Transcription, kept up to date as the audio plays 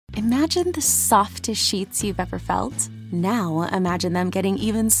Imagine the softest sheets you've ever felt. Now imagine them getting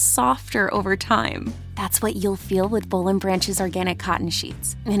even softer over time. That's what you'll feel with Boll & Branch's organic cotton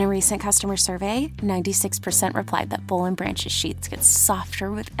sheets. In a recent customer survey, 96% replied that Boll & Branch's sheets get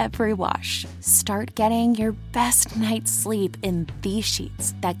softer with every wash. Start getting your best night's sleep in these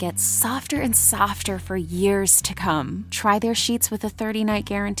sheets that get softer and softer for years to come. Try their sheets with a 30-night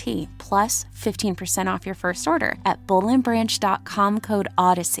guarantee, plus 15% off your first order at bollandbranch.com, code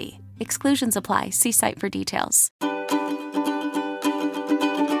Odyssey. Exclusions apply. See site for details.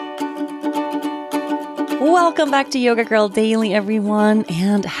 Welcome back to Yoga Girl Daily, everyone,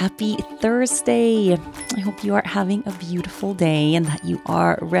 and happy Thursday. I hope you are having a beautiful day and that you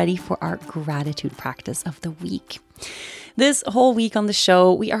are ready for our gratitude practice of the week. This whole week on the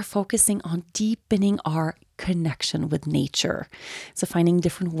show, we are focusing on deepening our connection with nature. So finding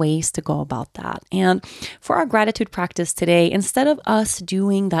different ways to go about that. And for our gratitude practice today, instead of us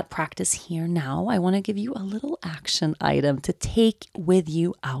doing that practice here now, I want to give you a little action item to take with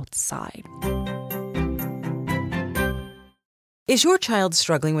you outside. Is your child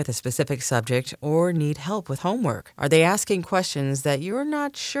struggling with a specific subject or need help with homework? Are they asking questions that you're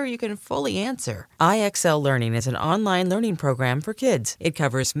not sure you can fully answer? IXL Learning is an online learning program for kids. It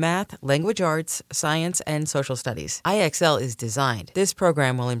covers math, language arts, science, and social studies. IXL is designed. This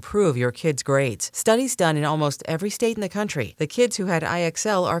program will improve your kids' grades. Studies done in almost every state in the country. The kids who had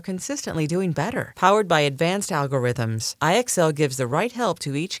IXL are consistently doing better. Powered by advanced algorithms, IXL gives the right help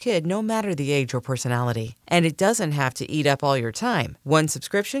to each kid no matter the age or personality. And it doesn't have to eat up all your time. One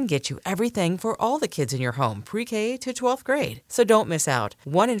subscription gets you everything for all the kids in your home, pre-K to 12th grade. So don't miss out.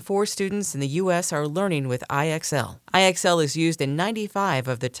 1 in 4 students in the U.S. are learning with IXL. IXL is used in 95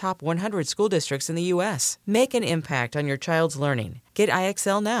 of the top 100 school districts in the U.S. Make an impact on your child's learning. Get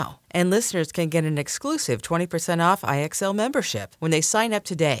IXL now. And listeners can get an exclusive 20% off IXL membership when they sign up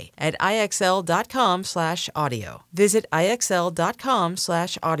today at IXL.com/audio. Visit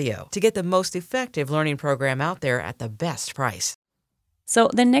IXL.com/audio to get the most effective learning program out there at the best price. So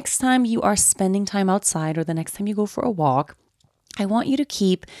the next time you are spending time outside or the next time you go for a walk, I want you to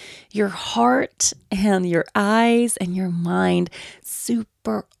keep your heart and your eyes and your mind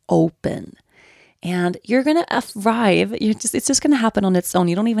super open. And you're going to arrive, it's just going to happen on its own.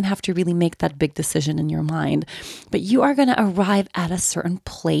 You don't even have to really make that big decision in your mind. But you are going to arrive at a certain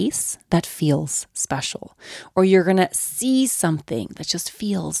place that feels special. Or you're going to see something that just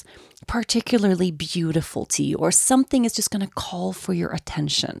feels particularly beautiful to you. Or something is just going to call for your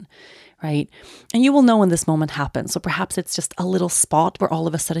attention, right? And you will know when this moment happens. So perhaps it's just a little spot where all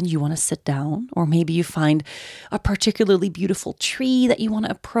of a sudden you want to sit down. Or maybe you find a particularly beautiful tree that you want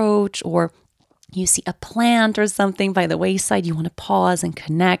to approach, or you see a plant or something by the wayside, you want to pause and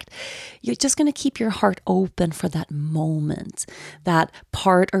connect. You're just going to keep your heart open for that moment, that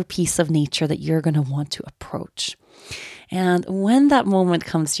part or piece of nature that you're going to want to approach. And when that moment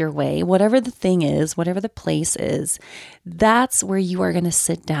comes your way, whatever the thing is, whatever the place is, that's where you are going to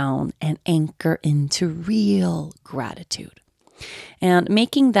sit down and anchor into real gratitude. And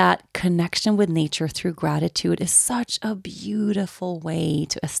making that connection with nature through gratitude is such a beautiful way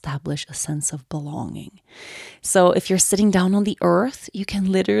to establish a sense of belonging. So if you're sitting down on the earth, you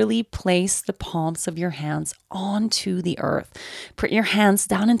can literally place the palms of your hands onto the earth. Put your hands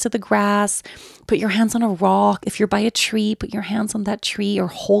down into the grass. Put your hands on a rock. If you're by a tree, put your hands on that tree or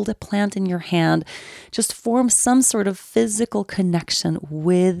hold a plant in your hand. Just form some sort of physical connection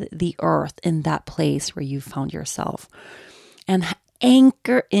with the earth in that place where you found yourself. And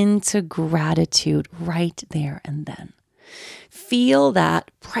anchor into gratitude right there and then. Feel that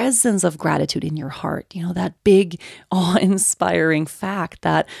presence of gratitude in your heart, that big, awe-inspiring fact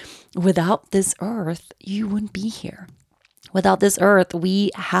that without this earth, you wouldn't be here. Without this earth,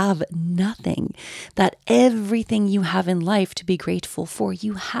 we have nothing. That everything you have in life to be grateful for,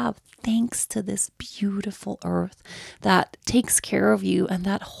 you have thanks to this beautiful earth that takes care of you and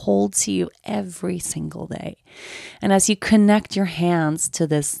that holds you every single day. And as you connect your hands to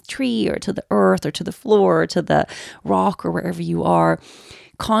this tree or to the earth or to the floor or to the rock or wherever you are,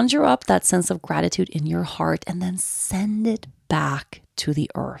 conjure up that sense of gratitude in your heart and then send it back to the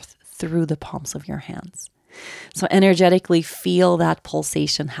earth through the palms of your hands. So energetically feel that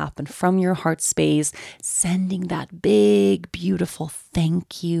pulsation happen from your heart space, sending that big, beautiful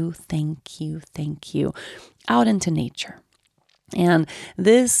thank you, thank you, thank you out into nature. And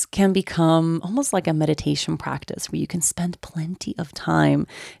this can become almost like a meditation practice where you can spend plenty of time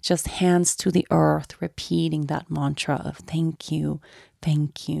just hands to the earth, repeating that mantra of thank you,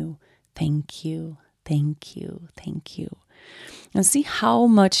 thank you, thank you, thank you, thank you. And see how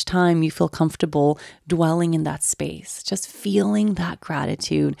much time you feel comfortable dwelling in that space, just feeling that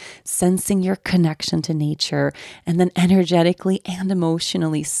gratitude, sensing your connection to nature, and then energetically and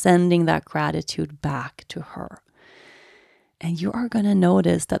emotionally sending that gratitude back to her. And you are going to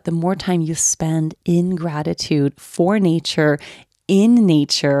notice that the more time you spend in gratitude for nature, in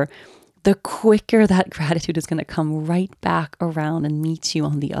nature, the quicker that gratitude is going to come right back around and meet you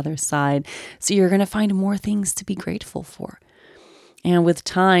on the other side. So you're going to find more things to be grateful for. And with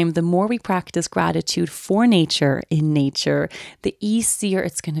time, the more we practice gratitude for nature, in nature, the easier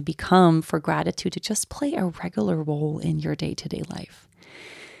it's going to become for gratitude to just play a regular role in your day-to-day life.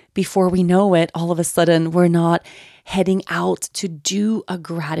 Before we know it, all of a sudden, we're not heading out to do a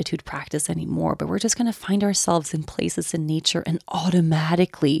gratitude practice anymore, but we're just going to find ourselves in places in nature, and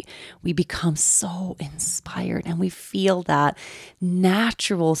automatically we become so inspired and we feel that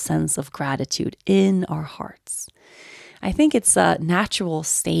natural sense of gratitude in our hearts. I think it's a natural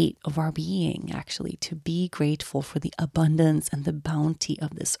state of our being, actually, to be grateful for the abundance and the bounty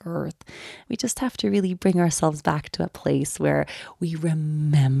of this earth. We just have to really bring ourselves back to a place where we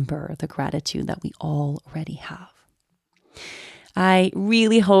remember the gratitude that we already have. I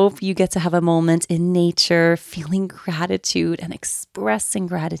really hope you get to have a moment in nature, feeling gratitude and expressing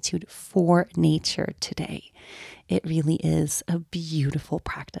gratitude for nature today. It really is a beautiful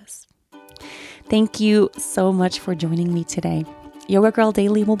practice. Thank you so much for joining me today. Yoga Girl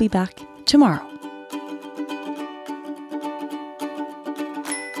Daily will be back tomorrow.